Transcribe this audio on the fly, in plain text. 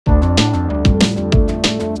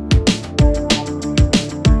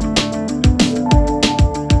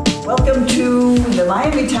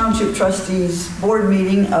Monthly Township Trustees Board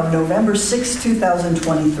Meeting of November 6,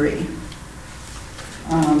 2023.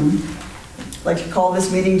 I'd like to call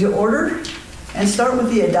this meeting to order and start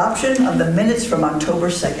with the adoption of the minutes from October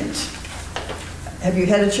 2nd. Have you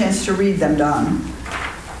had a chance to read them, Don?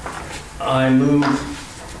 I move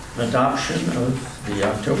adoption of the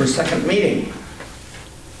October 2nd meeting.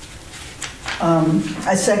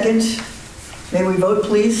 I second. May we vote,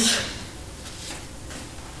 please?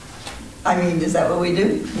 I mean, is that what we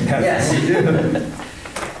do? Yes, you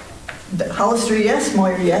do. Hollister, yes.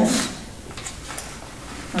 Moyer, yes.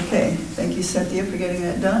 Okay, thank you, Cynthia, for getting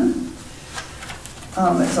that done.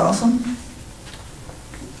 That's awesome.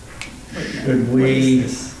 Should we,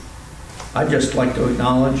 I'd just like to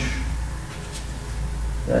acknowledge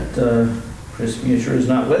that Chris Musher is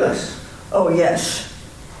not with us. Oh, yes.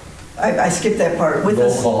 I skipped that part. With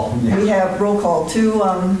roll us, call. Yeah. we have roll call. Two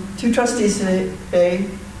trustees today,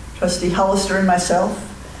 Trustee Hollister and myself,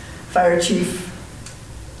 Fire Chief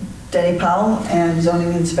Denny Powell, and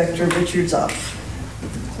Zoning Inspector Richard Zoff.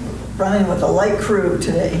 Running with a light crew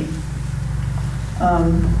today.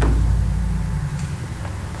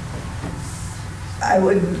 I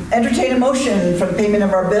would entertain a motion for the payment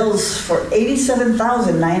of our bills for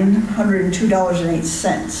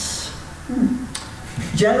 $87,902.08.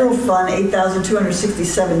 General Fund,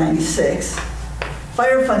 $8,267.96.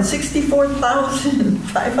 Fire Fund,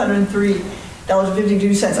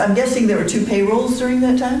 $64,503.52. I'm guessing there were two payrolls during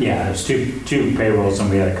that time? Yeah, there's two payrolls, and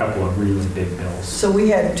we had a couple of really big bills. So we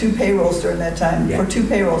had two payrolls during that time. Yeah. For two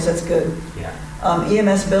payrolls, that's good. Yeah.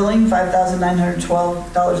 EMS billing,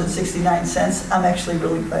 $5,912.69. I'm actually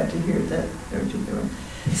really glad to hear that there were two payrolls.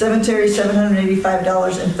 Cemetery,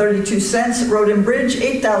 $785.32. Road and Bridge,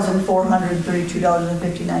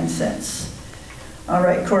 $8,432.59. All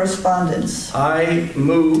right, correspondence. I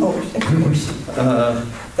move of course.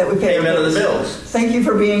 That we pay payment of the bills. Thank you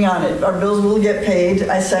for being on it. Our bills will get paid.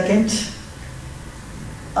 I second.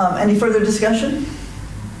 Any further discussion?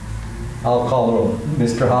 I'll call the roll.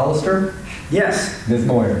 Mr. Hollister? Yes. Ms.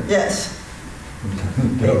 Moyer? Yes.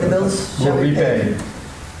 Okay, the bills shall will be paid.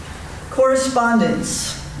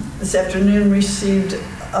 Correspondence. This afternoon received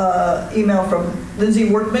email from Lindsay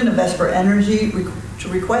Workman of Vesper Energy to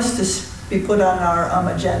request to be put on our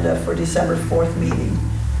agenda for December 4th meeting.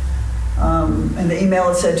 And the email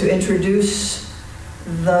had said to introduce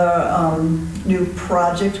the new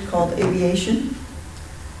project called Aviation.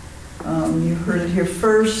 You heard it here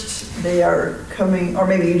first. They are coming, or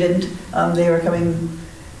maybe you didn't, they are going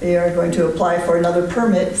to apply for another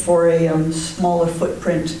permit for a smaller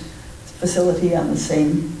footprint facility on the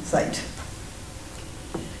same site.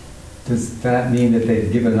 Does that mean that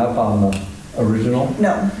they've given up on the original?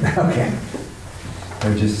 No. Okay.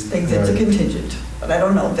 They're just... Thinks it's a contingent, but I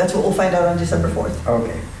don't know. That's what we'll find out on December 4th.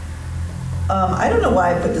 Okay. I don't know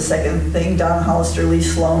why I put the second thing, Don Hollister, Lee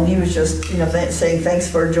Sloan. He was just, saying thanks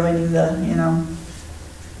for joining the,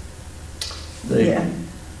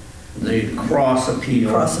 The cross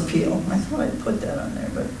appeal. Cross appeal. I thought I'd put that on there,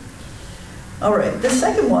 but. All right, this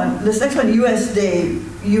next one,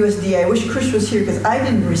 USDA, I wish Chris was here because I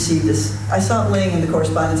didn't receive this. I saw it laying in the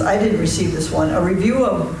correspondence. I didn't receive this one. A review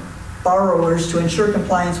of borrowers to ensure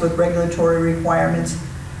compliance with regulatory requirements,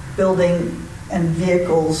 building and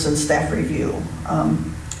vehicles and staff review.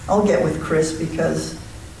 I'll get with Chris because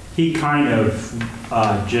He kind of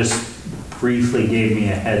just briefly gave me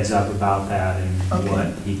a heads up about that and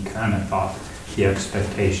what he kind of thought the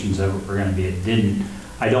expectations of it were going to be.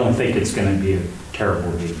 I don't think it's going to be a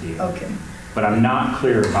terrible big deal. Okay. But I'm not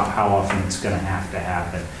clear about how often it's going to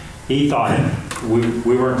happen. He thought we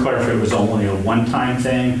weren't clear if it was only a one-time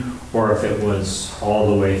thing or if it was all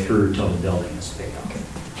the way through till the building is paid off. Okay.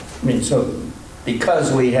 I mean, so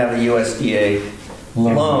because we have a USDA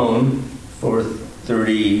loan for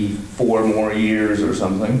 34 more years or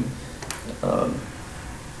something.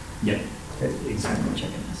 Yep, exactly.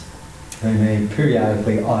 Checking this. They may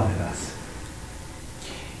periodically audit us.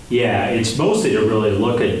 Yeah, it's mostly to really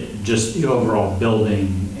look at just the overall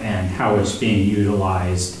building and how it's being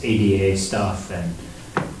utilized, ADA stuff and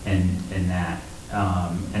that.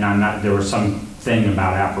 And I'm not, there was something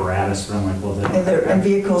about apparatus, but I'm like, well, and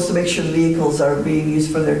vehicles, to make sure the vehicles are being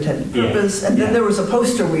used for their intended purpose. And then there was a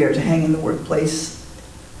poster we are to hang in the workplace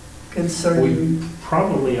concerning. We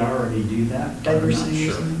probably already do that.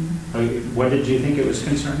 Diversity. I'm not sure. What did you think it was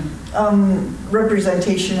concerning?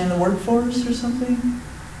 Representation in the workforce or something.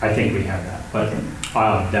 I think we have that, but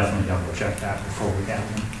I'll definitely double check that before we have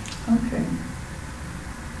them. Okay.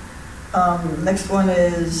 Next one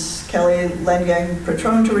is Kelly Langang,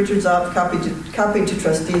 Patron to Richard Zopp, copy to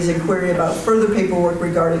trustees, inquiry about further paperwork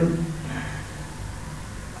regarding,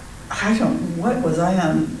 I don't what was I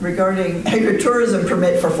on? Regarding agritourism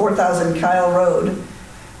permit for 4,000 Kyle Road,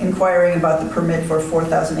 inquiring about the permit for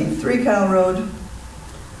 4,083 Kyle Road.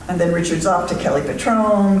 And then Richard's off to Kelly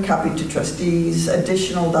Patron, copied to trustees,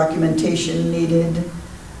 additional documentation needed.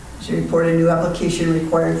 She reported a new application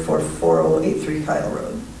required for 4083 Kyle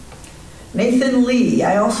Road. Nathan Lee,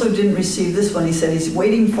 I also didn't receive this one. He said he's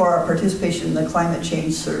waiting for our participation in the climate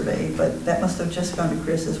change survey, but that must have just gone to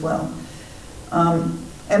Chris as well.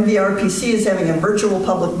 MVRPC is having a virtual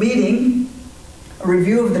public meeting, a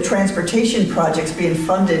review of the transportation projects being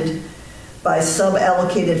funded by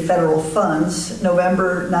sub-allocated federal funds,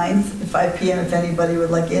 November 9th at 5 p.m. if anybody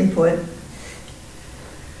would like input.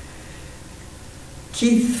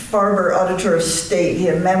 Keith Farber, Auditor of State, he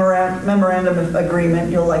had memorandum of agreement,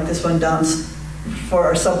 you'll like this one, Don, for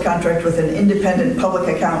our subcontract with an independent public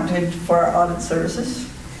accountant for our audit services.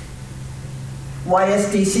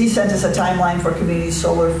 YSDC sent us a timeline for community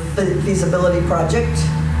solar feasibility project.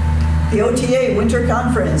 The OTA Winter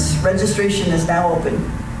Conference, registration is now open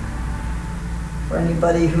for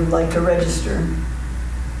anybody who'd like to register.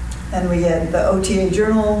 And we had the OTA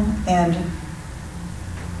Journal, and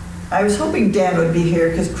I was hoping Dan would be here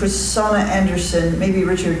because Chrisana Anderson, maybe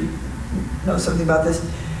Richard knows something about this,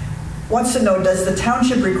 wants to know, does the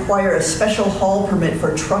township require a special haul permit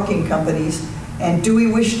for trucking companies? And do we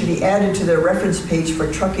wish to be added to their reference page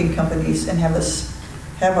for trucking companies and have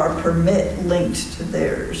our permit linked to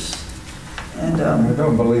theirs? And I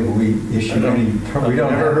don't believe we issue any, we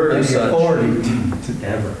don't have any authority to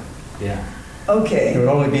ever. Yeah. Okay. It would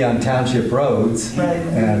only be on township roads. Right.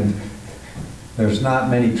 And there's not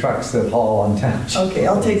many trucks that haul on township. Okay,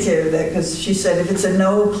 I'll take care of that because she said if it's a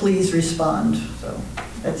no, please respond. So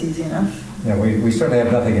that's easy enough. Yeah, we certainly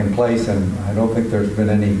have nothing in place, and I don't think there's been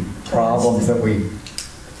any problems that we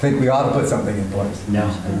think we ought to put something in place. No,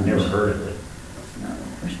 I've never heard of it. No,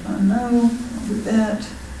 respond no, I'll do that.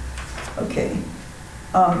 Okay.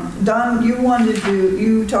 Don,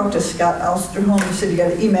 you talked to Scott Alsterholm, you said you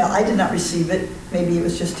got an email. I did not receive it. Maybe it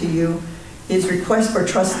was just to you. His request for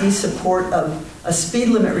trustee support of a speed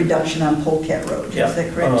limit reduction on Polecat Road. Yeah. Is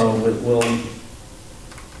that correct?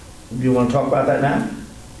 Do you want to talk about that now?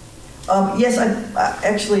 Yes,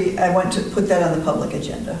 I want to put that on the public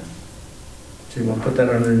agenda. So you want to put that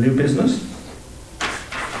under new business?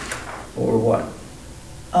 Or what?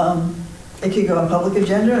 It could go on public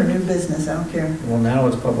agenda or new business, I don't care. Well, now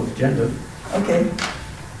it's public agenda. Okay.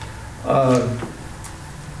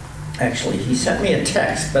 Actually, he sent me a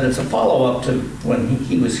text, but it's a follow-up to when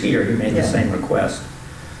he was here. He made the same request.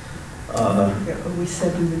 I forget what we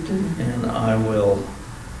said we would do. And I will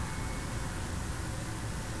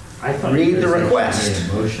I read the request. Made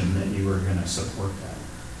a motion that you were going to support that.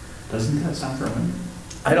 Doesn't that sound familiar?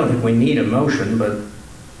 I don't think we need a motion, but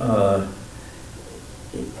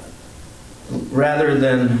rather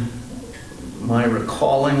than my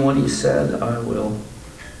recalling what he said, I will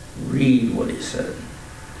read what he said.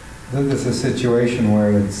 This is a situation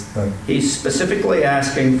where it's the... He's specifically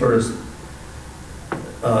asking for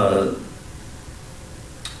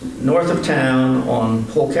north of town on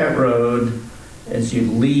Polecat Road as you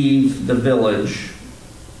leave the village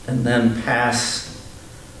and then pass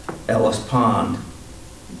Ellis Pond.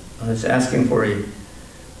 It's asking for a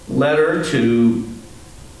letter to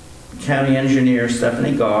County Engineer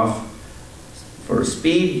Stephanie Goff for a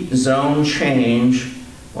speed zone change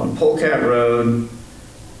on Polecat Road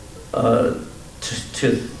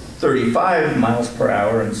to 35 miles per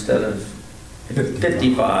hour instead of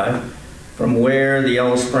 55 from where the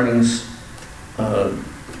Yellow Springs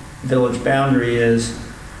village boundary is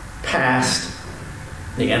past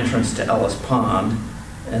the entrance to Ellis Pond,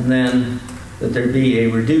 and then that there be a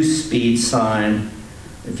reduced speed sign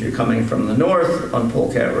if you're coming from the north on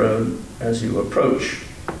Polecat Road as you approach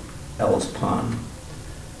Ellis Pond.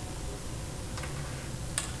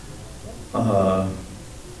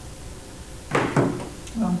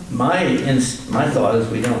 My thought is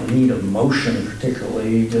we don't need a motion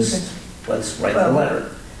particularly, just let's write the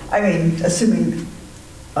letter. I mean, assuming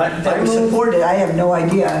that we support it, I have no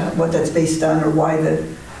idea what that's based on or why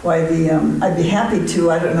I'd be happy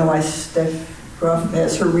to. I don't know why Steph Groff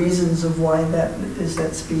has her reasons of why that is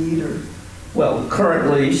that speed, or well,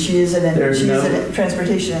 currently she is a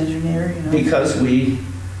transportation engineer, you know. Because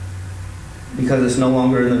it's no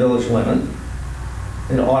longer in the village limit,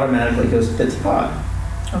 it automatically goes to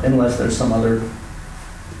 55, okay, unless there's some other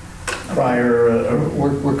prior.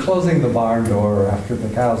 We're closing the barn door after the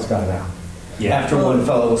cows got out. Yeah. After one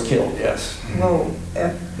fellow was killed, yes. Well,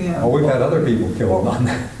 Oh, we've had other people killed on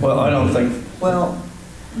that. Well, I don't think. Well,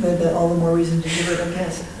 all the more reason to do it, I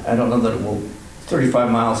guess. I don't know that it will.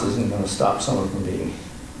 35 miles isn't going to stop someone from being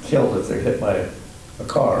killed if they're hit by a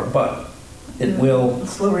car, but it will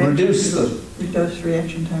Slow reduce the, reduce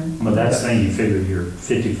reaction time. But that's the thing, you figure your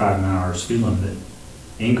 55-mile-an-hour speed limit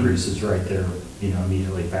increases right there, you know,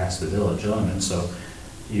 immediately past the village limit. So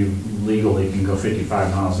you legally can go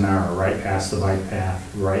 55 miles an hour right past the bike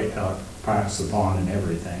path, right out past the pond and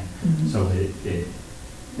everything. So it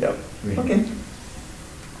yep. I mean, Okay.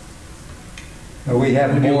 We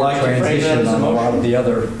have Would you more like to frame that transition as a on a lot motion? of the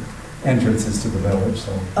other entrances to the village,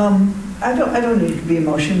 so. I don't need it to be a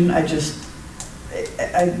motion, I just,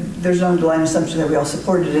 there's no underlying assumption that we all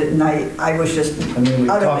supported it, and I was just, I mean,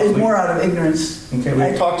 it's more out of ignorance. Okay,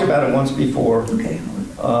 we've talked about it once before. Okay,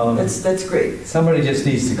 that's great. Somebody just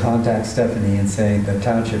needs to contact Stephanie and say the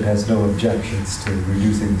township has no objections to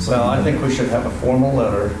reducing the speed. Well, I limit. think we should have a formal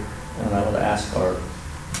letter, and I would ask our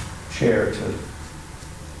chair to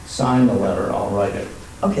sign the letter. I'll write it.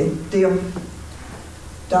 Okay, deal.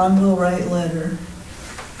 Don will write letter.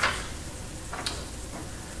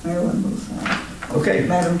 Marilyn will sign. Okay.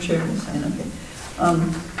 Madam Chair will sign, okay.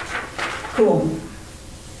 Cool.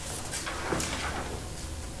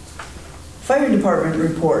 Fire Department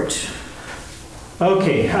report.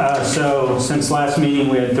 Okay, so since last meeting,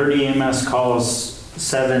 we had 30 EMS calls,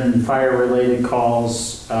 7 fire-related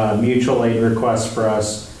calls, mutual aid requests for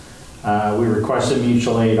us. We requested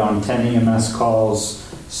mutual aid on 10 EMS calls.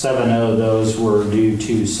 7 of those were due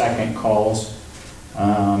to second calls.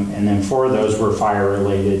 And then 4 of those were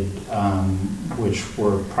fire-related, which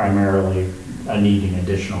were primarily needing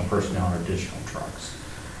additional personnel or additional trucks.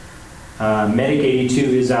 Medic 82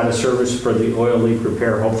 is out of service for the oil leak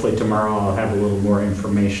repair. Hopefully tomorrow I'll have a little more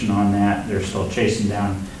information on that. They're still chasing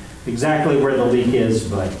down exactly where the leak is,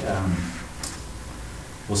 but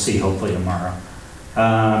we'll see hopefully tomorrow.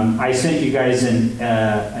 I sent you guys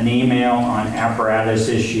an email on apparatus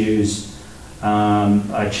issues.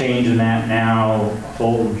 A change in that now,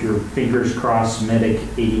 hold your fingers crossed, Medic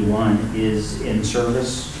 81 is in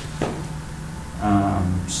service.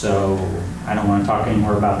 So I don't want to talk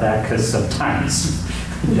anymore about that because sometimes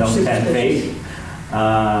you don't have faith.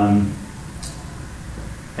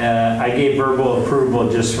 I gave verbal approval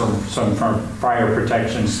just from fire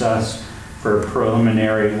protection stuff for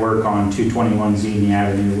preliminary work on 221 Xenia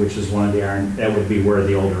Avenue, which is one of the iron, that would be where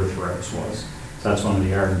the old earth rose was. So that's one of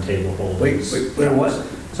the iron table holdings. Wait, what?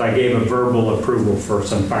 So I gave a verbal approval for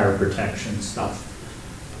some fire protection stuff.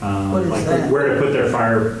 What is like that? where to put their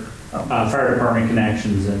fire department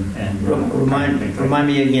connections and Remind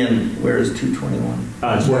me again, where is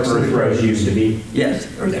 221? it's where earth rose used to be. Yes.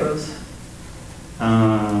 Earth Rose.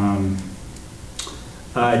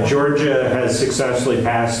 Georgia has successfully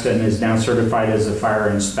passed and is now certified as a fire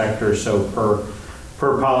inspector. So per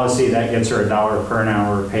policy, that gets her $1 per an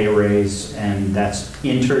hour pay raise, and that's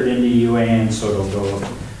entered into UAN, so it'll go.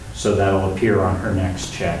 So that'll appear on her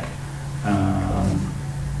next check.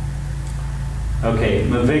 Okay,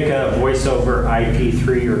 Mavica voiceover IP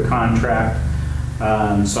 3-year contract.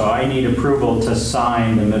 So I need approval to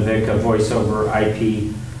sign the Mavica voiceover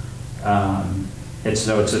IP. It's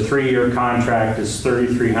a 3-year contract. It's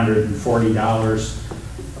 $3,340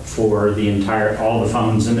 for all the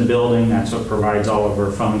phones in the building. That's what provides all of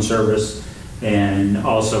our phone service, and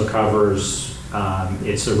also covers.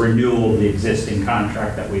 It's a renewal of the existing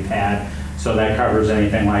contract that we've had. So that covers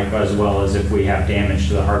anything like, as well as if we have damage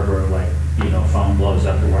to the hardware, like, you know, phone blows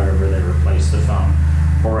up or whatever, they replace the phone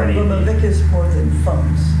or anything. But Mavic is more than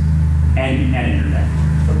phones. And internet.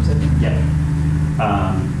 Phones and internet.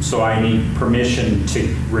 Yeah. So I need permission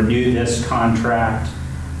to renew this contract.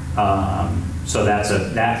 So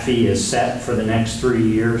that fee is set for the next 3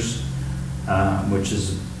 years, which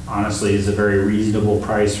is honestly is a very reasonable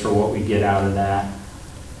price for what we get out of that.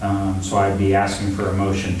 So I'd be asking for a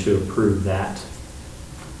motion to approve that.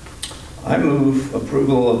 I move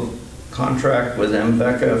approval of contract with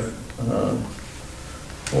MVECA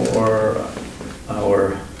for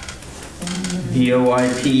our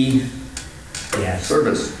VoIP Yes.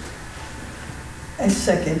 service. I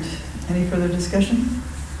second. Any further discussion?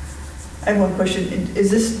 I have one question. Is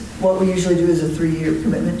this what we usually do, is a 3-year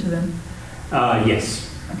commitment to them? Yes.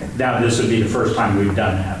 Okay. Now this would be the first time we've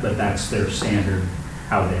done that, but that's their standard,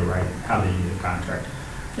 how they do the contract.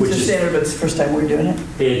 It's a standard, but it's the first time we're doing it?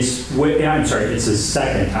 I'm sorry, it's the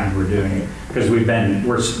second time we're doing it, because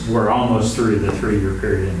we're almost through the 3-year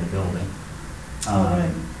period in the building. All right.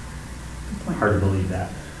 Good point. Hard to believe that.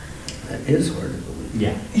 That is hard to believe.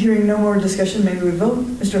 Yeah. Hearing no more discussion, maybe we vote.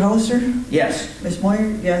 Mr. Hollister? Yes. Ms. Moyer?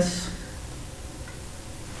 Yes.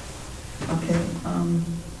 Okay.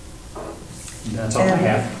 That's all I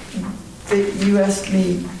have. You asked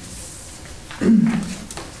me,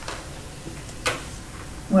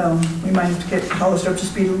 well, we might have to get Hollister up to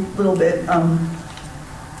speed a little bit.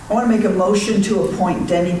 I want to make a motion to appoint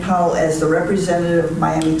Denny Powell as the representative of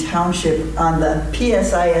Miami Township on the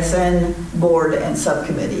PSISN board and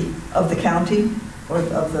subcommittee of the county, or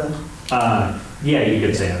of the... Yeah, you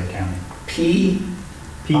could say of the county.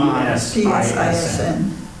 PSISN.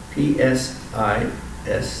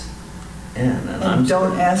 PSISN. And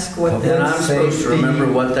don't ask what And the... I'm supposed to remember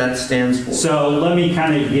what that stands for. So let me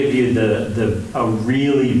kind of give you a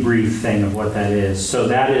really brief thing of what that is. So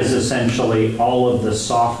that is essentially all of the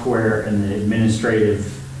software and the administrative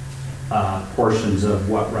portions of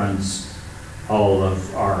what runs all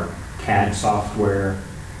of our CAD software,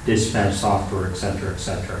 dispatch software, et cetera, et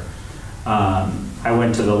cetera. I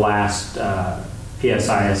went to the last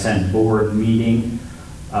PSISN board meeting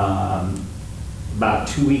about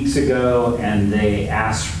 2 weeks ago, and they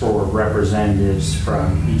asked for representatives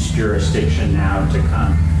from each jurisdiction now to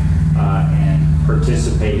come and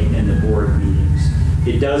participate in the board meetings.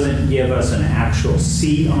 It doesn't give us an actual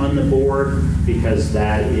seat on the board, because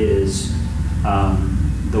that is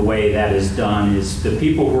the way that is done is the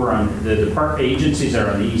people who are on the agencies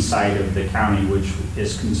are on the east side of the county, which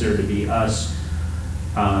is considered to be us,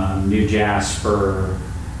 New Jasper,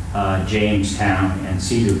 Jamestown, and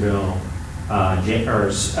Cedarville.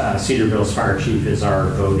 Cedarville's fire chief is our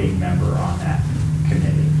voting member on that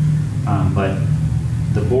committee. But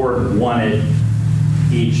the board wanted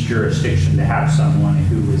each jurisdiction to have someone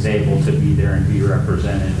who was able to be there and be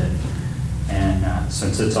represented. And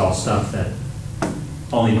since it's all stuff that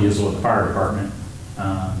only deals with the fire department,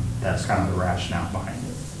 that's kind of the rationale behind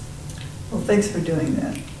it. Well, thanks for doing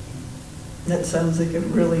that. That sounds like a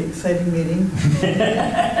really exciting meeting.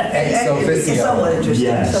 Ex officio. It's somewhat interesting.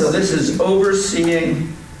 Yes. So this is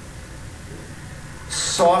overseeing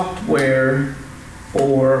software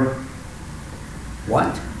for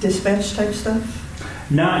what? Dispatch type stuff?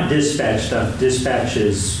 Not dispatch stuff. Dispatch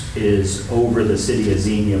is over the city of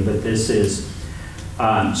Xenia, but this is,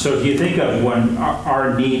 so if you think of when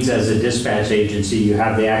our needs as a dispatch agency, you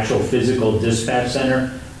have the actual physical dispatch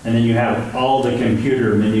center, and then you have all the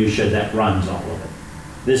computer minutia that runs all of it.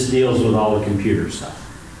 This deals with all the computer stuff.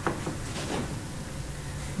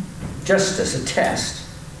 Just as a test,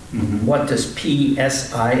 what does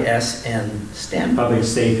PSISN stand for? Public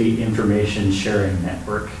Safety Information Sharing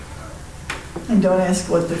Network. And don't ask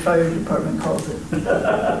what the fire department calls it.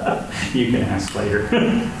 You can ask later.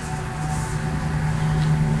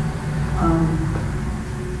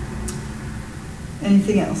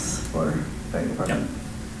 Anything else for fire department? Yep.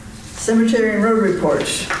 Cemetery and road report.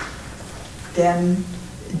 Dan,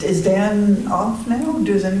 is Dan off now?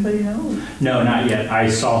 Does anybody know? No, not yet. I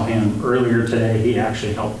saw him earlier today. He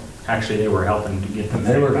actually helped. Actually, they were helping to get them.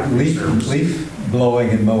 They were leaf blowing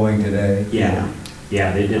and mowing today. Yeah,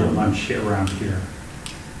 yeah, they did a bunch around here.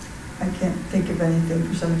 I can't think of anything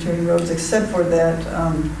for cemetery and roads except for that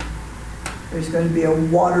there's going to be a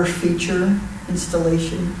water feature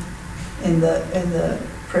installation in the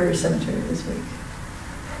Prairie Cemetery this week.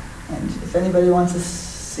 And if anybody wants to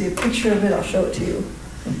see a picture of it, I'll show it to you.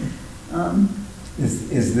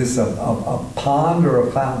 Is this a pond or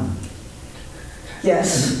a fountain?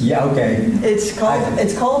 Yes. Yeah, okay. It's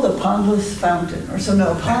called a pondless fountain, or so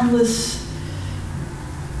no, pondless.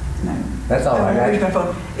 No. That's all right. Where's my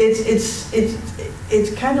phone?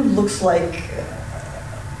 It kind of looks like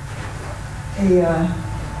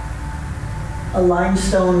a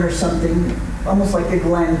limestone or something, almost like a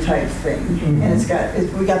glen type thing. And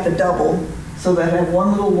we got the double, so that I have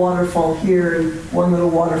one little waterfall here and one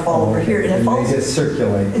little waterfall over here, and it falls. They just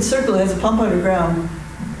circulate. It circulates. It's a pump underground,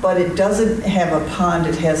 but it doesn't have a pond.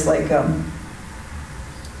 It has like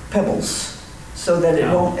pebbles, so that it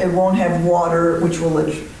won't have water, which will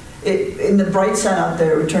in the bright sun out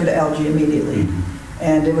there, it would turn to algae immediately,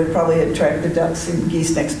 and it would probably attract the ducks and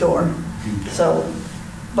geese next door. So,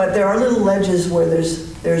 but there are little ledges where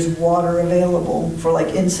there's water available for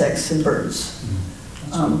like insects and birds.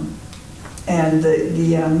 And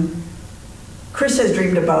Chris has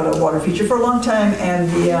dreamed about a water feature for a long time, and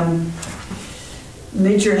the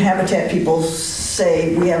nature and habitat people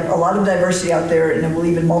say we have a lot of diversity out there, and it will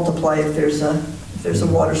even multiply if there's a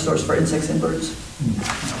water source for insects and birds.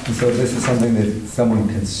 And so this is something that someone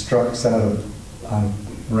constructs out of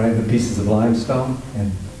random pieces of limestone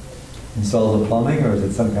and installs the plumbing, or is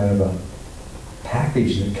it some kind of a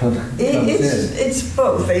package that comes in? It's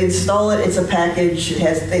both. They install it. It's a package. It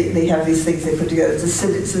has they have these things they put together. It's a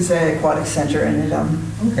Cincinnati Aquatic Center, and it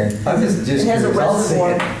okay. It has a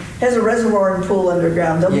reservoir. Has a reservoir and pool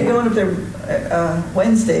underground. They'll be going up there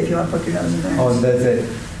Wednesday if you want to put your nose in there. Oh, and that's it.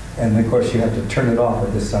 And of course you have to turn it off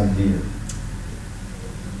at this time of the year.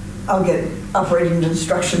 I'll get operating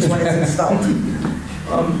instructions when it's installed.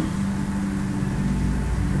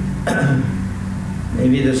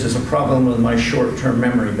 Maybe this is a problem with my short-term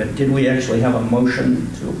memory, but did we actually have a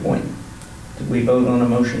motion to appoint? Did we vote on a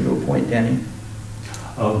motion to appoint Danny?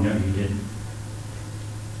 Oh, no, you didn't.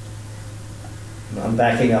 I'm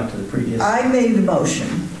backing up to the previous. I made the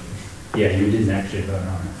motion. Yeah, you didn't actually vote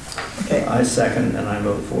on it. Okay, I second and I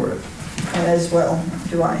vote for it. and as well,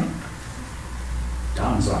 do I.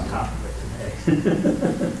 Don's on top of it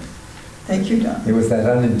today. Thank you, Don. It was that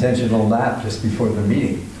unintentional nap just before the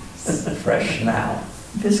meeting. It's fresh now.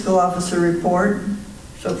 Fiscal officer report.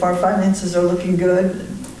 So far, finances are looking good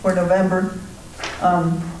for November.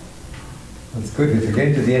 It's good. If we're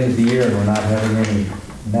getting to the end of the year and we're not having any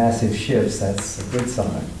massive shifts, that's a good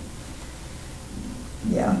sign.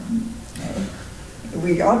 Yeah.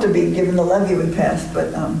 We ought to be given the levy we passed,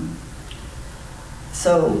 but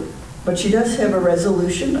but she does have a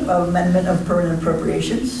resolution of amendment of permanent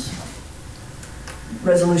appropriations.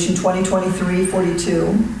 Resolution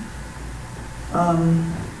 2023-42.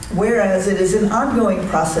 Whereas it is an ongoing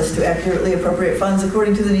process to accurately appropriate funds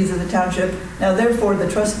according to the needs of the township. Now therefore, the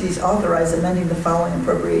trustees authorize amending the following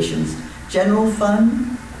appropriations. General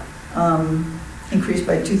fund, increased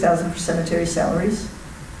by $2,000 for cemetery salaries.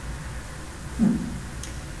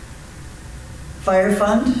 Fire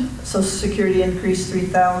fund, Social Security increased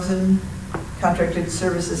 $3,000, contracted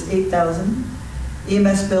services $8,000.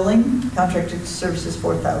 EMS billing, contracted services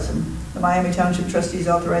 $4,000. The Miami Township trustees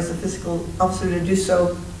authorize the fiscal officer to do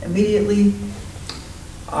so immediately.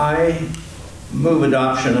 I move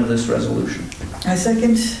adoption of this resolution. I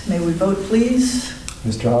second. May we vote, please?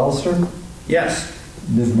 Mr. Hollister? Yes.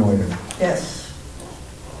 Ms. Moyer? Yes.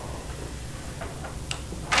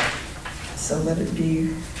 So let it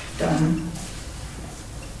be done.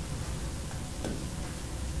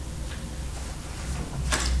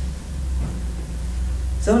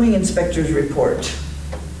 Zoning inspector's report.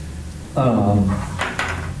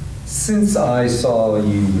 Since I saw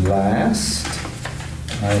you last,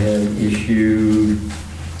 I have issued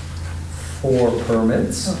 4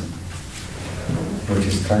 permits, which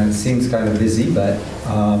is seems kind of busy, but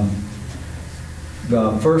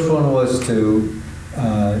the first one was to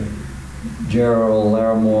Gerald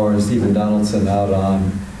Larimore and Stephen Donaldson out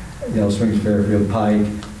on Yellow Springs Fairfield Pike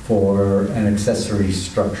for an accessory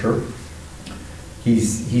structure.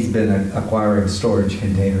 He's been acquiring storage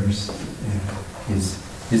containers. And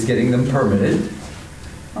he's getting them permitted.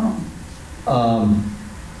 Oh.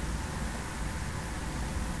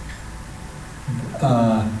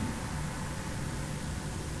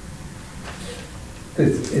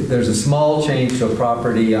 There's a small change to a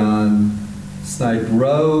property on Snipe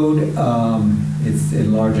Road. It's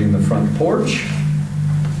enlarging the front porch.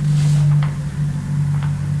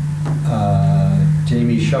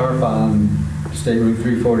 Jamie Sharp on State Route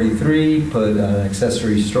 343 put an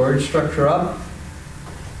accessory storage structure up.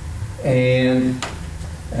 And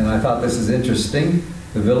I thought this is interesting.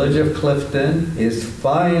 The Village of Clifton is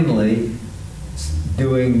finally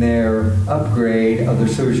doing their upgrade of their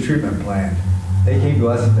sewage treatment plant. They came to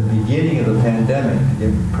us at the beginning of the pandemic to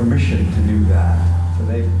get permission to do that. So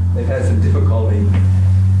they've had some difficulty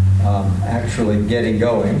actually getting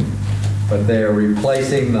going, but they're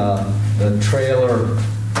replacing the trailer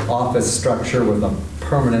office structure with a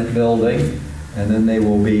permanent building, and then they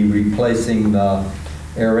will be replacing the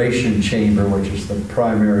aeration chamber, which is the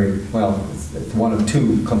primary, well, it's one of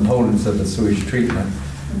 2 components of the sewage treatment.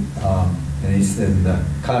 And the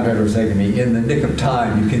contractor was saying to me, in the nick of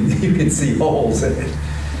time, you can see holes in it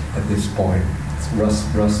at this point. It's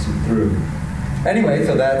rusted through. Anyway,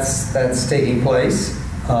 so that's taking place.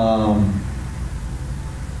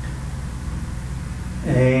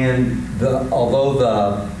 Although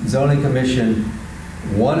the zoning commission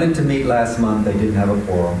wanted to meet last month, they didn't have a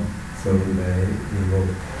quorum, so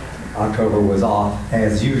October was off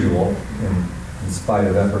as usual in spite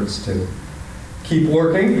of efforts to keep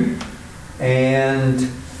working. And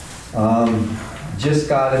just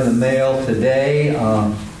got in the mail today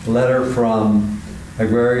a letter from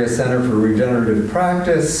Agraria Center for Regenerative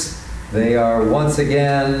Practice. They are once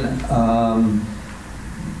again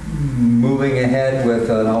moving ahead with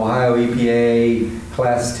an Ohio EPA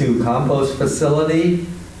Class 2 compost facility.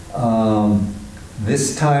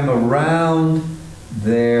 This time around,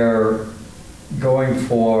 they're going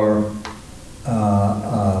for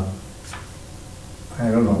I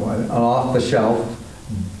don't know, an off-the-shelf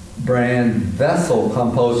brand vessel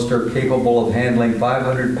composter capable of handling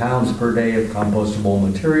 500 pounds per day of compostable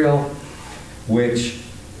material, which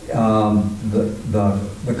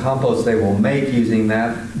the compost they will make using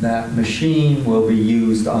that machine will be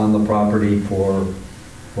used on the property for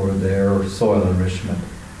for their soil enrichment.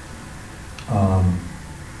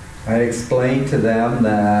 I explained to them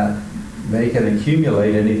that they can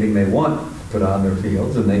accumulate anything they want to put on their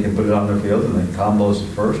fields, and they can put it on their fields and then compost it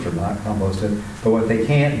first or not compost it. But what they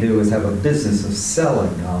can't do is have a business of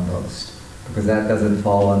selling compost, because that doesn't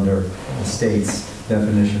fall under the state's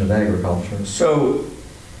definition of agriculture. So,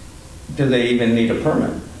 do they even need a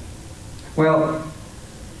permit? Well,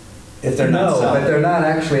 If they're not no, selling? but they're not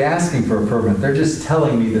actually asking for a permit. They're just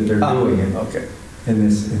telling me that they're doing it Okay. in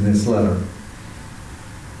this letter.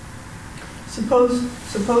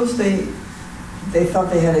 Suppose they thought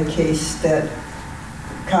they had a case that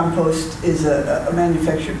compost is a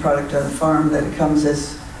manufactured product on a farm, that it comes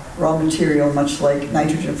as raw material, much like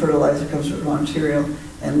nitrogen fertilizer comes with raw material,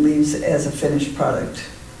 and leaves as a finished product.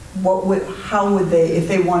 How would they, if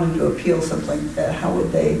they wanted to appeal something like that, how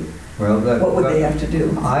would they, what would they have to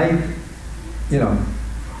do?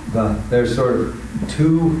 There's sort of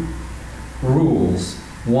two rules.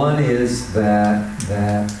 One is that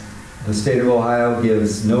the state of Ohio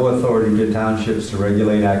gives no authority to townships to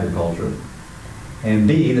regulate agriculture. And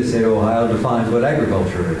B, the state of Ohio defines what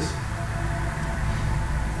agriculture is.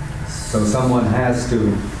 So someone has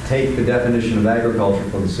to take the definition of agriculture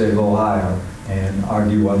for the state of Ohio and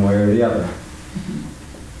argue one way or the other.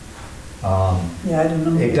 Yeah, I don't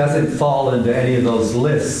know. It doesn't fall into any of those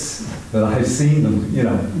lists that I've seen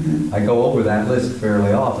them, I go over that list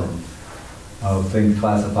fairly often of things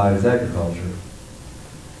classified as agriculture.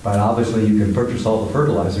 But obviously you can purchase all the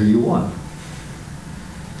fertilizer you want.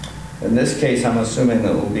 In this case, I'm assuming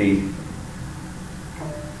that will be,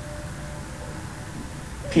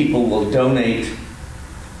 people will donate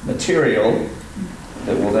material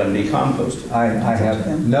that will then be composted. I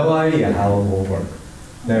have no idea how it will work.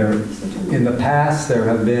 In the past, there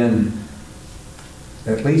have been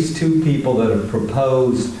at least 2 people that have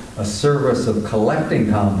proposed a service of collecting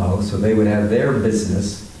compost, so they would have their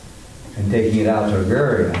business and taking it out to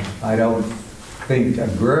Agraria. I don't think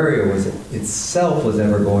Agraria itself was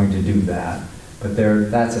ever going to do that, but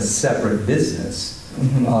that's a separate business.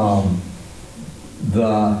 I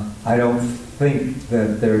don't think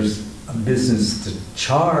that there's a business to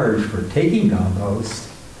charge for taking compost,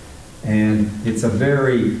 and it's a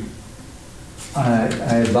very,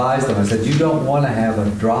 I advised them, I said, you don't want to have a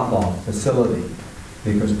drop-off facility,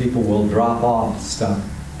 because people will drop off stuff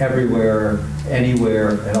everywhere,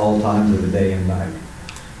 anywhere, at all times of the day and night.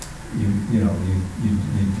 You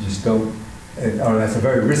just don't, or that's a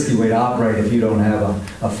very risky way to operate if you don't have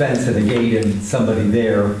a fence and a gate and somebody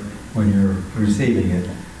there when you're receiving it.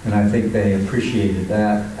 And I think they appreciated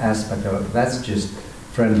that aspect of it. That's just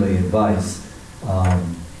friendly advice.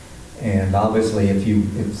 And obviously, if you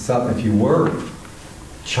were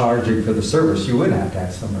charging for the service, you would have to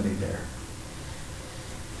have somebody there.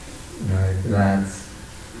 Right? That's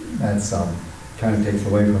kind of takes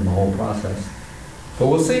away from the whole process. But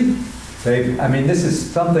we'll see. This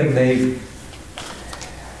is something it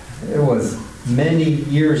was many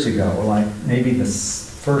years ago, like maybe the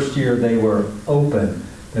first year they were open,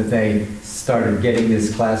 that they started getting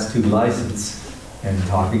this Class 2 license and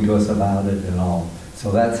talking to us about it and all. So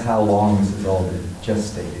that's how long this has all been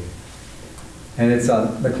gestating. And it's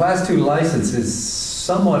the Class 2 license is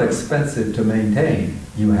somewhat expensive to maintain.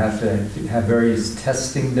 You have to have various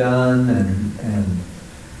testing done and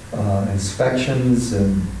inspections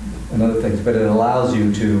and other things, but it allows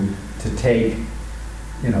you to take,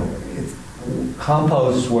 it's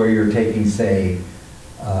compost where you're taking, say,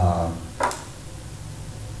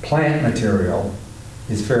 plant material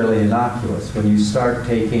is fairly innocuous. When you start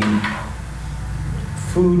taking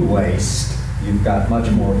food waste, you've got much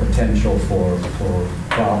more potential for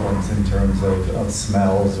problems in terms of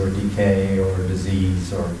smells or decay or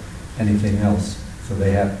disease or anything else. So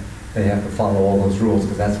they have to follow all those rules,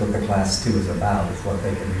 because that's what the Class 2 is about, is what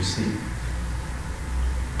they can receive.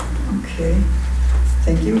 Okay,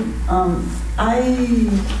 thank you.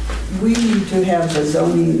 We need to have the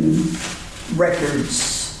zoning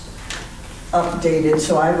records updated,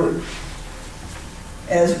 so I would,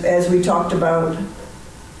 as we talked about,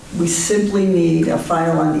 we simply need a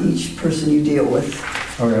file on each person you deal with.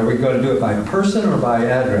 Okay, are we going to do it by person or by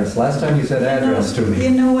address? Last time you said address to me.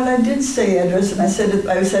 You know what, I did say address, and I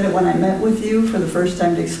said it when I met with you for the first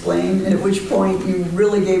time to explain, and at which point you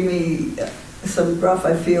really gave me some gruff,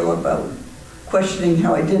 I feel, about questioning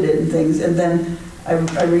how I did it and things, and then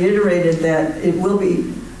I reiterated that it will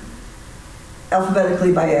be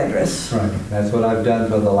alphabetically by address. Right, that's what I've done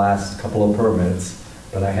for the last couple of permits,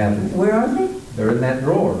 but I haven't. Where are they? They're in that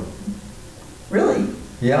drawer. Really?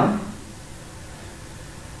 Yeah.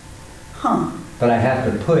 Huh. But I have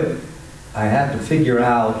to figure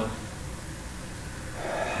out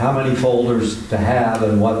how many folders to have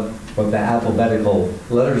and what the alphabetical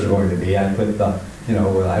letters are going to be. I put the, you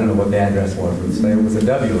know, I don't know what the address was. Let's say it was a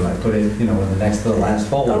W, and I put it, you know, in the next to the last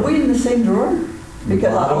folder. Are we in the same drawer?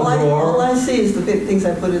 Because Bottom drawer. all I see is the big things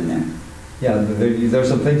I put in there. Yeah, there's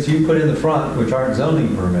some things you put in the front which aren't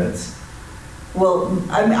zoning permits. Well,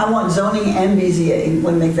 I want zoning and BZA, I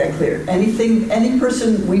want to make that clear. Any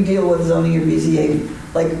person we deal with zoning or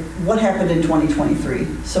BZA, like what happened in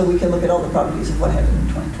 2023, so we can look at all the properties of what happened in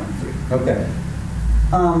 2023. Okay.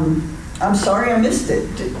 I'm sorry I missed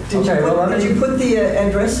it. Did you put the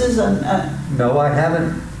addresses on? No, I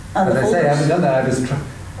haven't. On the As I say, I folders? haven't done that.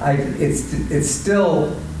 It's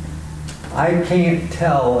still, I can't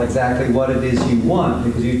tell exactly what it is you want,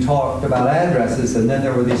 because you talked about addresses, and then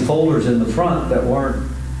there were these folders in the front that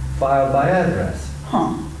weren't filed by address.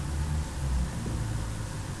 Huh.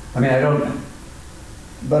 I mean, I don't,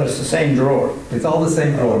 But it's the same drawer. it's all the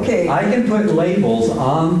same drawer. Okay. I can put labels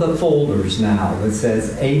on the folders now that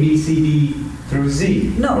says A, B, C, D through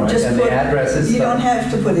Z. No, right? just And put, the addresses. you don't have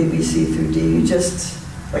to put ABC through D, you just,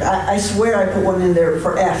 like, I swear I put one in there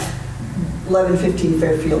for F, 1115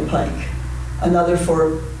 Fairfield Pike. Another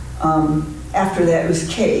for, after that was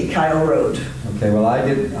K, Kyle Road. Okay, well, I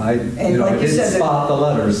like you didn't said, spot the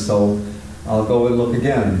letters, so I'll go and look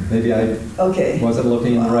again. Maybe I Okay. wasn't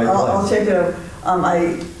looking in the right place. I'll check it out.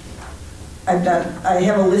 I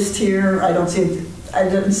have a list here, I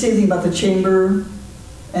didn't see anything about the chamber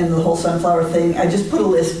and the whole sunflower thing. I just put a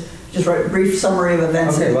list, just write a brief summary of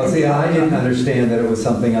events. Okay, well, see, I didn't understand that it was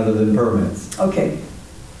something other than permits. Okay.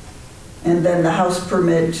 And then the house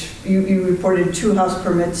permit, you reported 2 house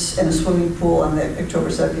permits and a swimming pool on the October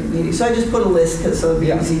 2nd meeting. So I just put a list because it'll be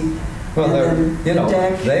Yeah. easy. Well, And they're, then you the know,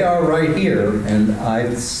 deck. they are right here, and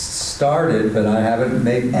I've started, but I haven't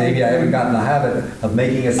made, maybe I haven't gotten the habit of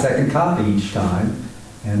making a second copy each time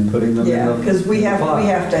and putting them in Yeah, the because we have file. to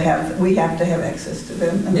have access to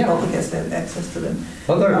them, and the Yeah. public has to have access to them.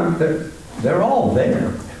 Well, they're all there.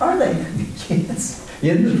 Are they? Yes,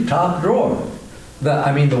 in the top drawer. The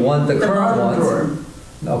The current bottom ones. drawer.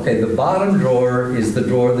 Okay, the bottom drawer is the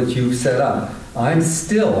drawer that you've set up.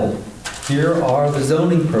 Here are the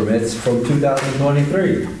zoning permits from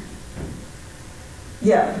 2023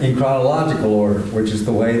 Yeah, in chronological order, which is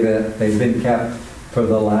the way that they've been kept for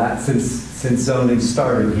since zoning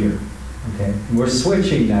started here. Okay, we're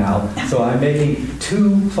switching now, so I'm making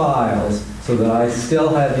 2 files so that I still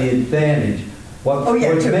have the advantage. Oh,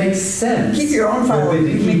 yeah, Which to makes sense. keep your own file. would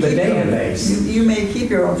be to You may keep a your own- database. You may keep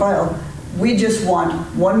your own file. We just want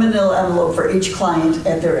 1 manila envelope for each client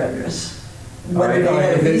at their address. All Whether right, they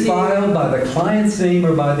had is a it VZ filed by the client's name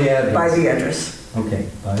or by the address? by the address. Okay,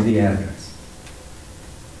 by the address.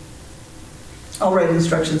 I'll write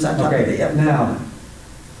instructions on top of it, Okay, yeah. now,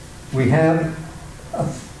 we have,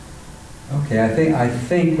 I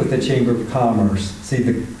think with the Chamber of Commerce, see,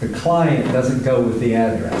 the client doesn't go with the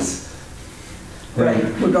address. Right,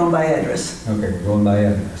 we're going by address. Okay, we're going by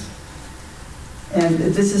address. And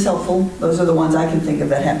this is helpful. Those are the ones I can think of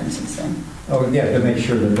that happened since then. Oh, yeah, to make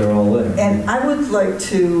sure that they're all there. And I would like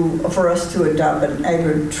for us to adopt an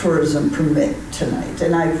agritourism permit tonight.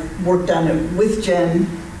 And I've worked on it with Jen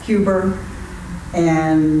Huber,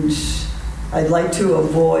 and I'd like to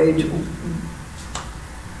avoid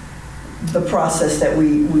the process that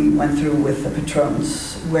we went through with the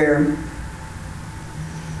patrons, where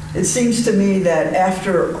it seems to me that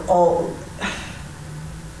after all,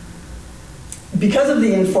 because of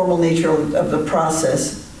the informal nature of the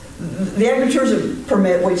process, the agritourism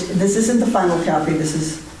permit, which this isn't the final copy,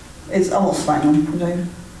 it's almost final. Right?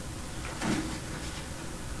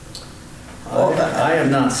 I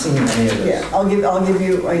have not seen any of this. Yeah, I'll give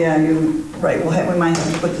you, right, we might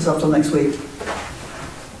have to put this off till next week.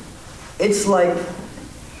 It's like,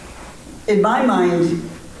 in my mind,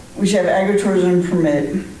 we should have agritourism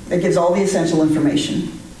permit that gives all the essential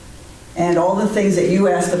information and all the things that you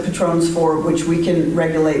ask the patrons for, which we can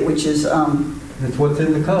regulate, which is That's what's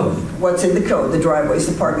in the code. what's in the code, the driveways,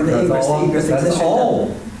 the parking, the ingress, the egress, the That's accessory.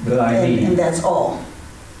 all that I And need. that's all.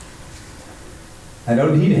 I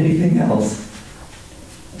don't need anything else.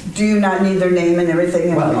 Do you not need their name and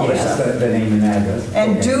everything and all Well, that yes, stuff? the name and address.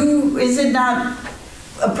 And okay. is it not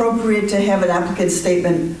appropriate to have an applicant's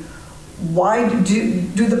statement? Why do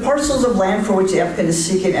the parcels of land for which the applicant is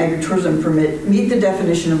seeking agritourism permit meet the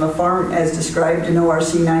definition of a farm as described in ORC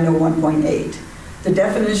 901.8? The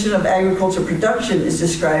definition of agriculture production is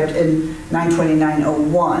described in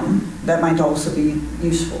 929.01. That might also be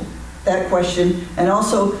useful. That question, and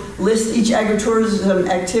also list each agritourism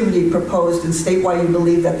activity proposed and state why you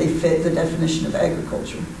believe that they fit the definition of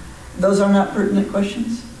agriculture. Those are not pertinent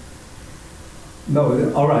questions?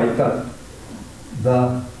 No, all right,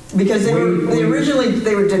 the Because they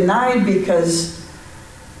were denied because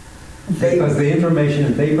the information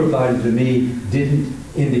that they provided to me didn't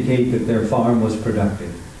indicate that their farm was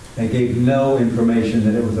productive. They gave no information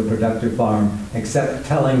that it was a productive farm, except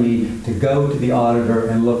telling me to go to the auditor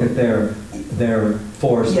and look at their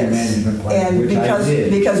forest Yes. management plan, And which I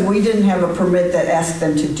did. because we didn't have a permit that asked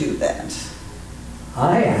them to do that.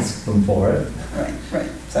 I asked them for it. Right,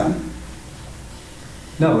 so.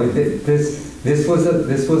 No, this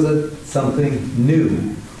was something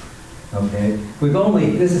new. Okay,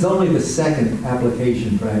 this is only the second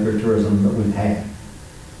application for agritourism that we've had.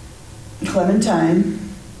 Clementine.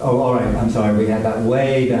 Oh, all right, I'm sorry, we had that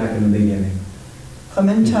way back in the beginning.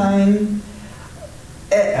 Clementine.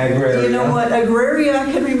 Agraria. You know what, Agraria,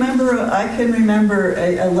 I can remember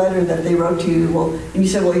a letter that they wrote to you, well, and you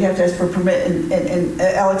said, well, you have to ask for a permit, and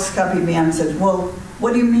Alex copied me on and said, well,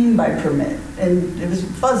 what do you mean by permit? And it was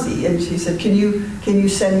fuzzy, and she said, can you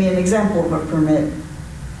send me an example of a permit?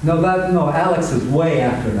 No, Alex is way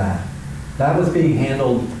after that. That was being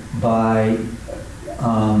handled by,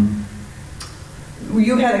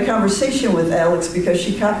 You had a conversation with Alex because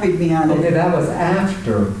she copied me on it. okay, that was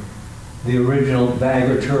after the original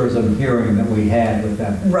agritourism hearing that we had with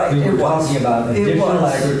them. Right, We it were was. talking about It additional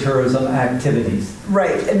was. agritourism activities.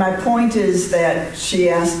 Right, and my point is that she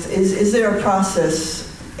asked, is there a process?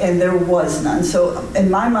 And there was none. So in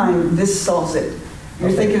my mind, this solves it. You're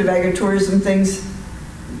Okay. thinking of agritourism things,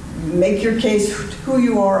 make your case, who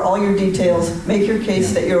you are, all your details, make your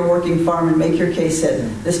case that you're a working farm, and make your case that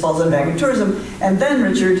this falls under agritourism. And then,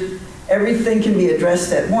 Richard, everything can be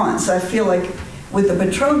addressed at once. I feel like with the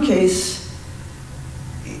Patron case,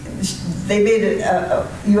 they made it,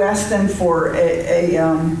 you asked them for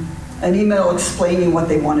an email explaining what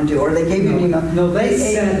they want to do, or they gave you an email. No, they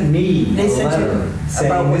sent me a sent you letter about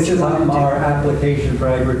saying what this you is want to do. our application for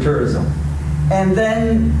agritourism. And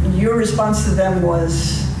then your response to them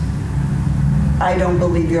was, I don't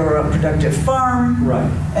believe you're a productive farm. Right.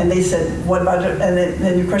 And they said, what about it? And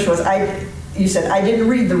then your question was, you said, I didn't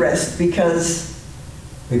read the rest because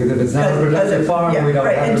Because if it's not a productive farm, we don't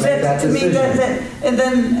right. have And to make that to me, decision. and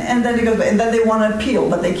then it goes, and then they want to appeal,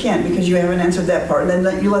 but they can't because you haven't answered that part. And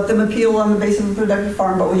then you let them appeal on the basis of a productive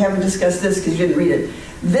farm, but we haven't discussed this because you didn't read it.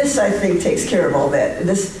 This, I think, takes care of all that.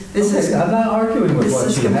 This is. I'm not arguing with This what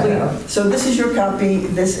is you complete. have. So this is your copy.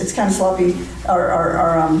 It's kind of sloppy.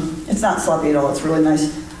 It's not sloppy at all. It's really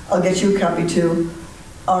nice. I'll get you a copy too.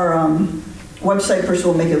 Our website person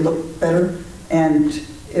will make it look better, and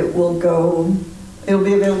it'll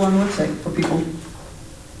be available on the website for people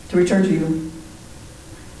to return to you.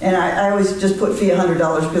 And I always just put fee $100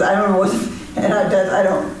 because I don't know what, and I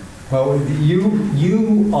don't. Well,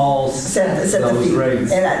 you all set Set the those fee. rates.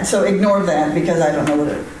 And so ignore that because I don't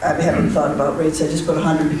know I haven't thought about rates. I just put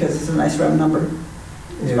 100 because it's a nice round number.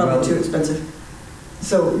 It's Yeah, probably well, too expensive.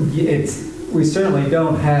 So, we certainly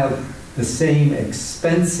don't have the same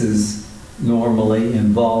expenses normally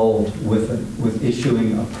involved with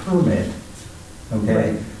issuing a permit.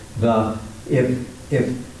 Okay?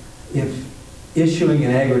 If issuing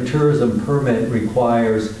an agritourism permit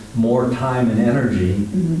requires more time and energy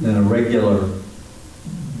than a regular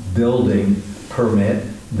building permit,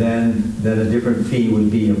 then a different fee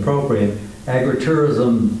would be appropriate.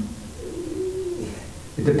 Agritourism,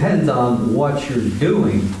 it depends on what you're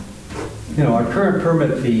doing. You know, our current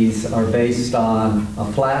permit fees are based on a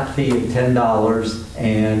flat fee of $10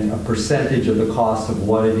 and a percentage of the cost of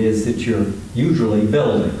what it is that you're usually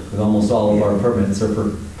building, because almost all of our permits are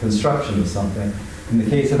for construction of something. In the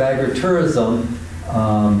case of agritourism,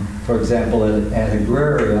 for example, at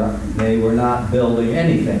Agraria, they were not building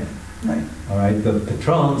anything. right. All right, the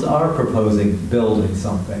Patrons are proposing building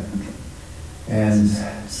something. And,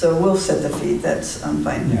 So we'll set the fee. That's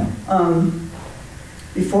fine. yeah.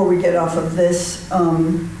 Before we get off of this,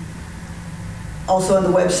 also on the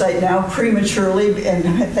website now, prematurely, and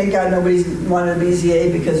thank God nobody's wanted a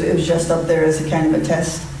BZA because it was just up there as a kind of a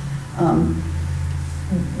test.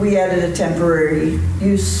 We added a temporary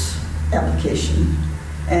use application,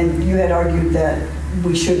 and you had argued that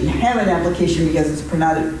we shouldn't have an application because it's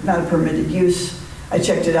not a permitted use. I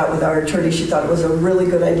checked it out with our attorney. She thought it was a really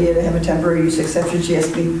good idea to have a temporary use exception. She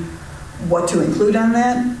asked me what to include on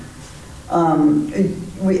that.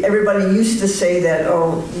 Everybody used to say that,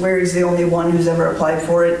 oh, Larry's the only one who's ever applied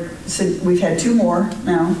for it. So we've had two more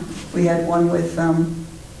now. We had one with We've had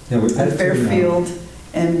two now. Fairfield,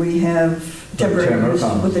 and we have temporary Chamber of use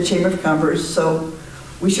Commerce. with the Chamber of Commerce. So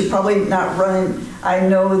we should probably not run. I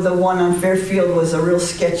know the one on Fairfield was a real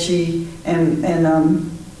sketchy and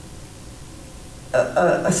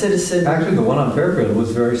a citizen. Actually, the one on Fairfield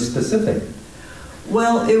was very specific.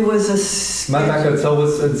 Well, it was a Matter of fact, sketch.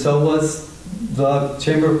 and so was the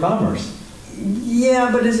Chamber of Commerce.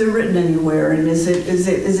 Yeah, but is it written anywhere? And is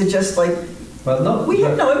it just like, Well, no.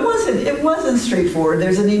 it wasn't straightforward.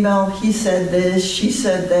 There's an email, he said this, she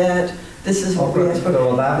said that, this is what we asked for.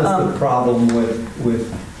 Well, that was the problem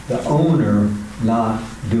with the owner not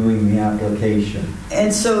doing the application.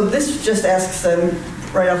 And so this just asks them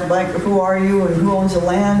right off the bat, who are you and who owns the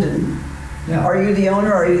land? And Yeah. are you the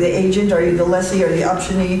owner? Are you the agent? Are you the lessee? Are you the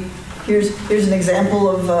optionee? Here's an example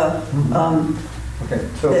of, Okay.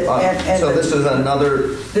 So, And- so this is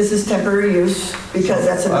another, this is temporary use, because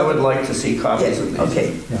that's I would another. like to see copies of these.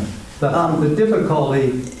 Okay. Yeah. The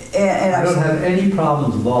difficulty, And I don't have any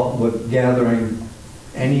problems with gathering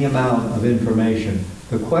any amount of information.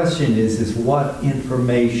 The question is what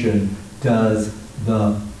information does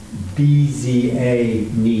the BZA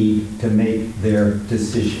need to make their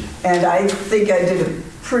decision? And I think I did a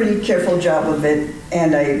pretty careful job of it,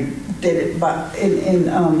 and I did it, but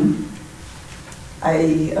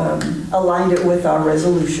I aligned it with our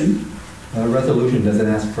resolution The resolution doesn't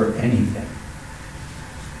ask for anything.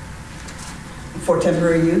 for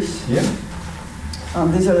temporary use. Yeah.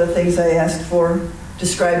 These are the things I asked for.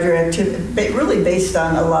 Describe your activity, really based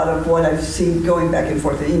on a lot of what I've seen going back and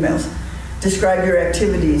forth in emails. Describe your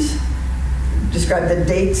activities. Describe the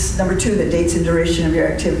dates. Number 2, the dates and duration of your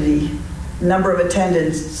activity. Number of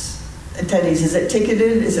attendees. Is it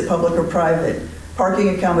ticketed? Is it public or private? Parking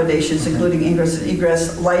accommodations, including ingress and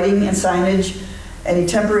egress, lighting and signage, any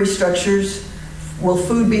temporary structures. Will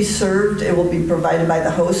food be served? It will be provided by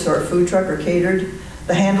the host or a food truck or catered.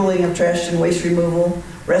 The handling of trash and waste removal,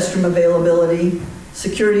 restroom availability,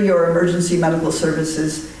 security or emergency medical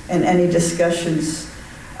services, and any discussions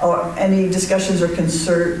or concerns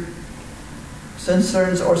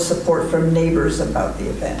or support from neighbors about the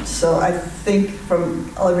event. So I think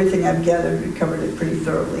from everything I've gathered, we covered it pretty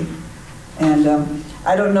thoroughly. And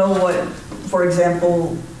I don't know what, for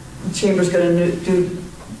example, the Chamber's going to do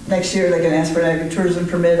next year. They're going to ask for an agritourism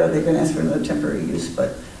permit, or they're going to ask for another temporary use.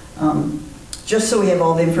 But just so we have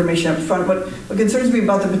all the information up front. What concerns me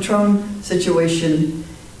about the Patron situation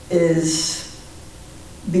is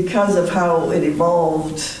because of how it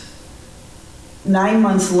evolved, 9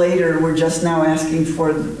 months later, we're just now asking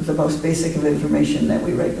for the most basic of information that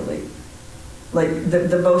we regulate. Like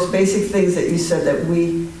the most basic things that you said that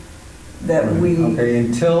we. Okay,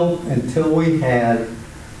 until we had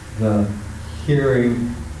the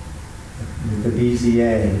hearing with the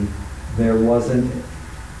BZA, there wasn't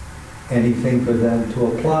anything for them to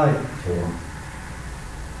apply for.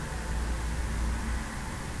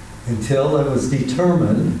 Until it was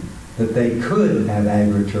determined that they could have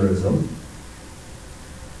agritourism.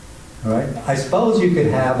 All right? I suppose you could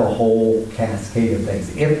have a whole cascade of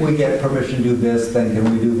things. If we get permission to do this, then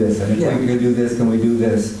can we do this? And if we can do this, can we do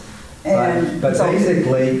this? But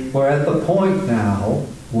basically, we're at the point now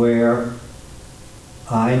where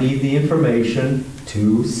I need the information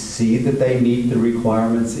to see that they meet the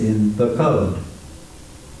requirements in the code.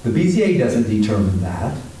 The BZA doesn't determine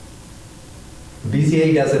that. The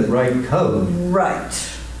BZA doesn't write code. Right.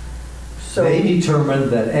 So They determined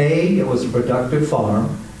that A, it was a productive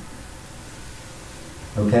farm,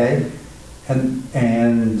 okay? And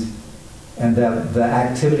that the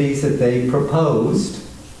activities that they proposed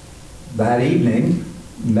that evening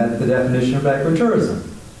met the definition of agritourism.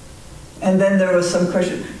 And then there was some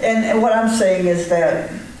question, and what I'm saying is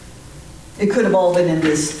that it could have all been in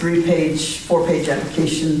this 3-page, 4-page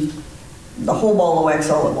application, the whole ball of wax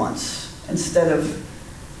all at once, instead of,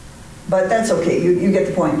 but that's okay, you get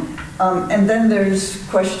the point. And then there's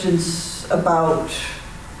questions about,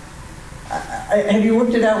 have you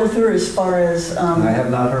worked it out with her as far as? I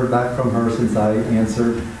have not heard back from her since I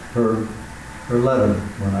answered her letter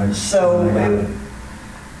when I got it.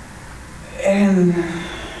 And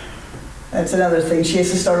that's another thing. She has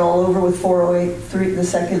to start all over with 408, the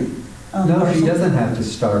second. No, she parcel. doesn't have to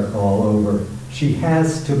start all over. She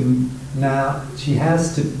has to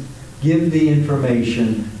give the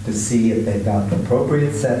information to see if they've got the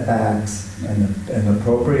appropriate setbacks and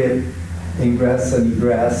appropriate ingress and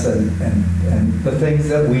egress and the things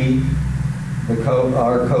that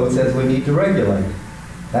our code says we need to regulate.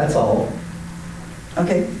 That's all.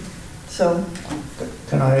 Okay, so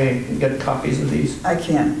Can I get copies of these? I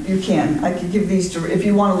can. You can. I could give these to, if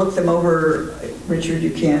you want to look them over, Richard,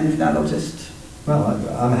 you can. If not, I'll just. Well,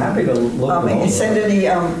 I'm happy to look them over. Send any.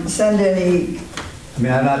 I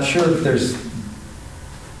mean, I'm not sure if there's,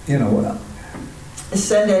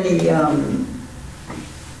 Send any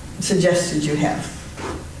suggestions you have.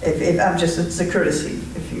 If I'm just, it's a courtesy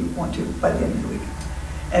if you want to by the end of the week.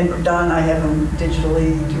 And Don, I have them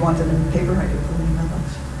digitally. Do you want them in paper? I can put them in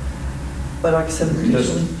but like I said,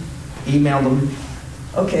 Just usually. email them.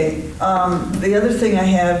 Okay, the other thing I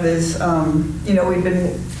have is, you know, we've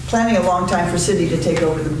been planning a long time for city to take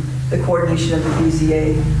over the coordination of the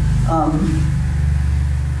BZA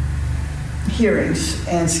hearings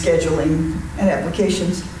and scheduling and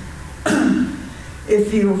applications.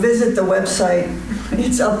 If you visit the website,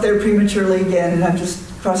 it's up there prematurely again, and I'm just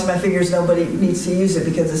crossing my fingers nobody needs to use it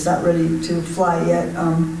because it's not ready to fly yet.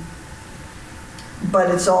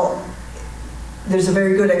 But it's all, there's a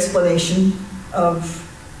very good explanation of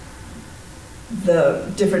the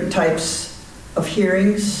different types of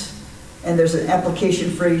hearings, and there's an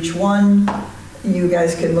application for each one. You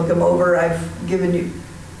guys can look them over. I've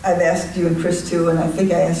asked you and Chris too, and I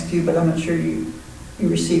think I asked you, but I'm not sure you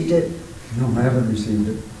received it. No, I haven't received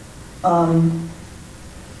it.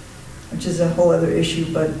 Which is a whole other issue,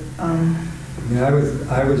 but. Yeah,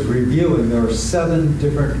 I was reviewing, there are 7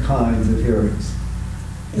 different kinds of hearings.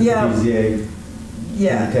 that Yeah. The BZA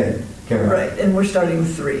Yeah, can take care of. right, and we're starting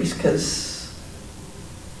with 3, because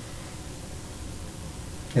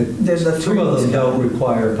there's a 2 of them 3. don't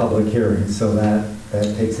require public hearings, so that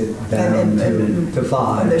takes it down to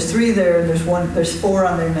 5. And there's 3 there, and there's 4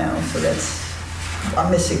 on there now, so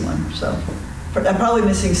I'm missing one, so. I'm probably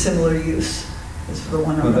missing similar use, is the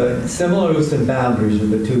one I'm Well, probably the missing. similar use and boundaries are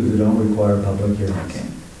the 2 that don't require public hearings. Okay.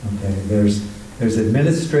 Okay, there's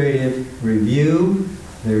administrative review,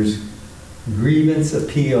 there's grievance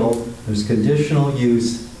appeal, there's conditional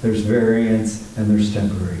use, there's variance, and there's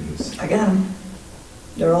temporary use. I got them.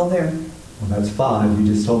 They're all there. Well, that's 5, you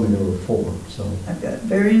just told me there were 4, so. I've got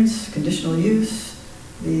variance, conditional use,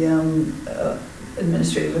 the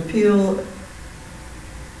administrative appeal,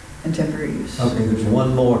 and temporary use. Okay, there's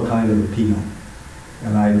one more kind of appeal,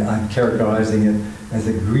 and I'm characterizing it as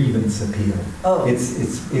a grievance appeal. Oh.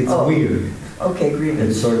 It's Oh. weird. Okay, It's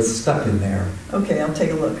grievance. sort of stuck in there. Okay, I'll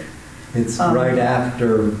take a look. It's right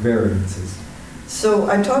after variances. So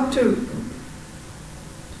I talked to,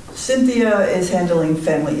 Cynthia is handling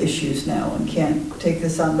family issues now and can't take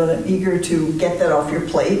this on, but I'm eager to get that off your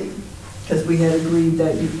plate, because we had agreed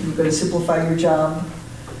that you were going to simplify your job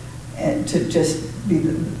and to just be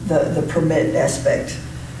the permit aspect.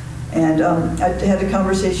 And I had a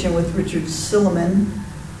conversation with Richard Silliman,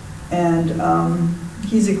 and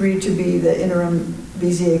he's agreed to be the interim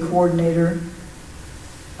BZA coordinator,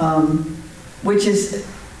 which is,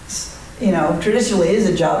 you know, traditionally is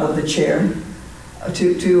a job of the chair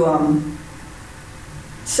to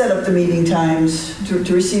set up the meeting times, to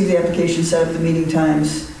receive the application, set up the meeting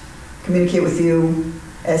times, communicate with you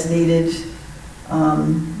as needed,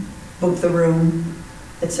 book the room,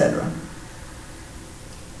 etc.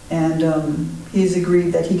 And he's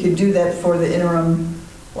agreed that he could do that for the interim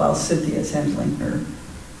while Cynthia's handling her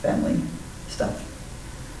family stuff.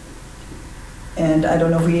 And I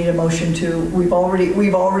don't know if we need a motion to, we've already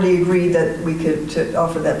agreed that we could to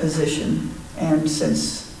offer that position. And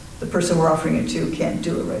since the person we're offering it to can't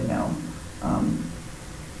do it right now.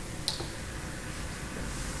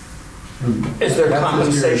 Is there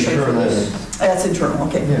compensation for this? That's internal,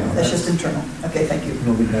 okay. Yeah, That's just internal. Okay, thank you. I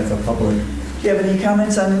don't think that's a public. Do you have any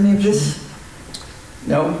comments on any of this?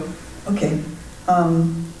 No? Okay.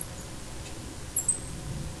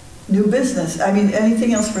 New business, I mean,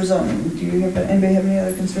 anything else for zoning? Do you have, anybody have any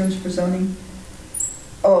other concerns for zoning?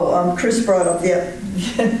 Oh, Chris brought up, yeah,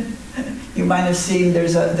 you might have seen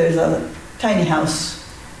there's a tiny house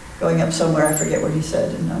going up somewhere, I forget what he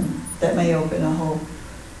said, and that may open a whole,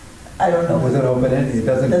 I don't know. Was it open ended? It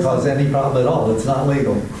doesn't cause any problem at all. It's not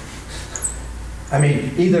legal. I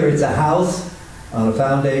mean, either it's a house on a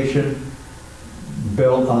foundation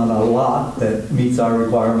built on a lot that meets our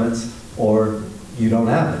requirements, or you don't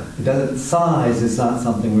have it. It doesn't, size is not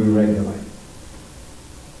something we regulate.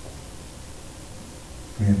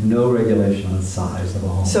 We have no regulation on size of a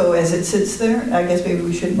home. So as it sits there, I guess maybe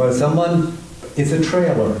we should. But someone, it's a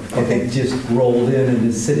trailer, and Okay. it just rolled in and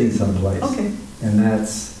is sitting someplace. Okay. And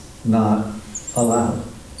that's not allowed.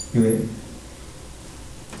 Okay.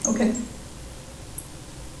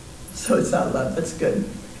 So it's not allowed, that's good.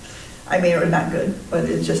 I mean, or not good, but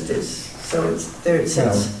it just is. So it's, there it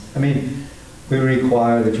sits. I mean, we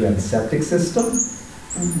require that you have a septic system,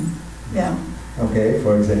 Mhm. Yeah, okay,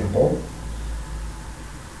 for example.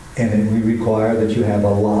 And then we require that you have a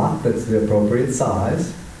lot that's the appropriate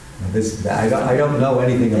size. Now this, I don't know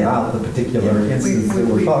anything Yeah. about the particular Yeah. instance that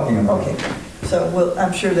we're talking about. Okay, so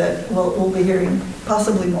I'm sure that we'll be hearing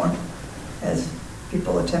possibly more as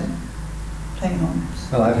people attempt tiny homes.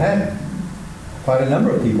 Well, I've had quite a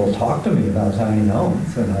number of people talk to me about tiny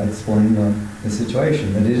homes, and I explained the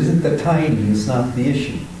situation, that it isn't the tiny, it's not the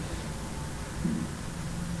issue.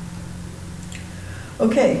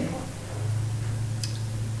 Okay,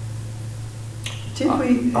 Did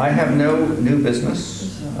we? I have no new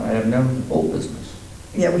business. I have no old business.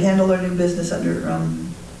 Yeah, we handle our new business under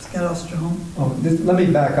Scott Osterholm. Oh, let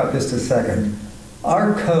me back up just a second.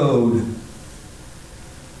 Our code,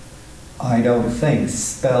 I don't think,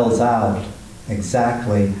 spells out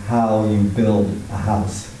exactly how you build a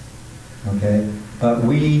house, okay? But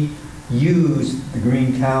we use the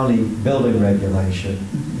Greene County building regulation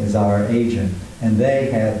as our agent, and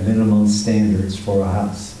they have minimum standards for a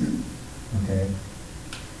house, okay?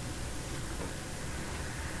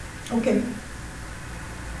 Okay.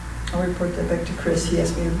 I'll report that back to Chris. He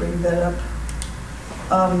asked me to bring that up.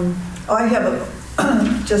 I have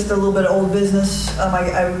just a little bit of old business.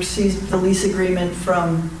 I received the lease agreement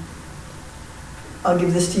from, I'll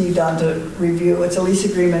give this to you, Don, to review. It's a lease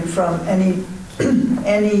agreement from NE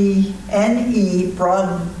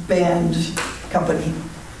Broadband Company,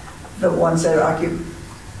 the ones that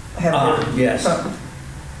have yes.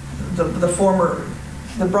 the former,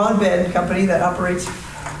 the broadband company that operates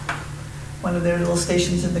one of their little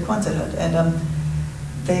stations in the Quonset hut. And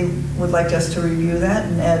they would like us to review that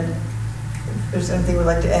and add, if there's anything we'd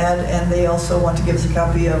like to add. And they also want to give us a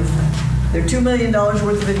copy of their $2 million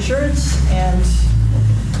worth of insurance. And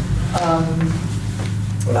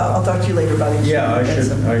I'll talk to you later about it. Yeah,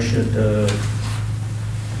 I should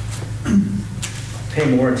pay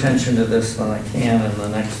more attention to this than I can in the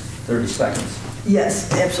next 30 seconds.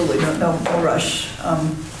 Yes, absolutely, no rush.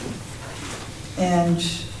 And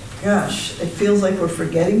gosh, it feels like we're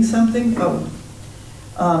forgetting something.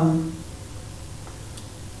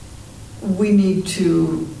 We need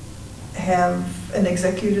to have an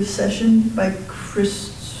executive session by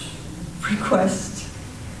Chris' request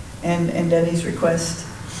and Denny's request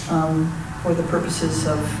for the purposes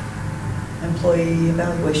of employee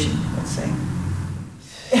evaluation, let's say.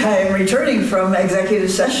 I am returning from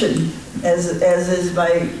executive session, as is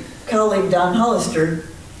my colleague Don Hollister,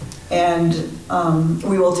 and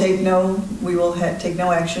we will take no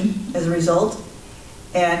action as a result.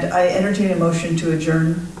 And I entertain a motion to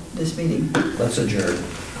adjourn this meeting Let's adjourn.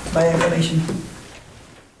 by acclamation.